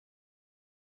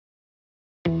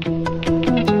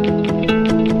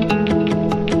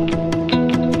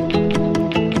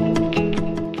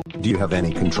have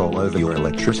any control over your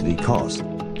electricity cost.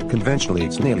 Conventionally,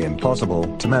 it's nearly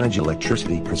impossible to manage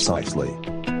electricity precisely.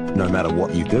 No matter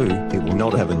what you do, it will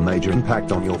not have a major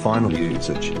impact on your final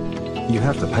usage. You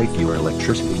have to pay for your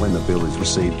electricity when the bill is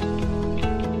received.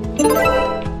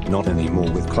 Not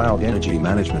anymore with KLOUD-Energy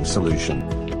management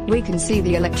solution. We can see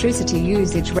the electricity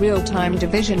usage real-time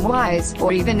division-wise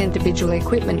or even individual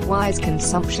equipment-wise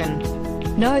consumption.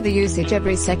 Know the usage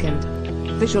every second.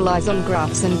 Visualize on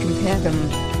graphs and compare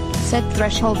them. Set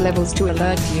threshold levels to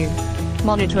alert you.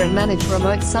 Monitor and manage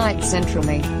remote sites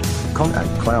centrally. Contact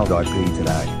KLOUD IP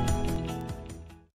today.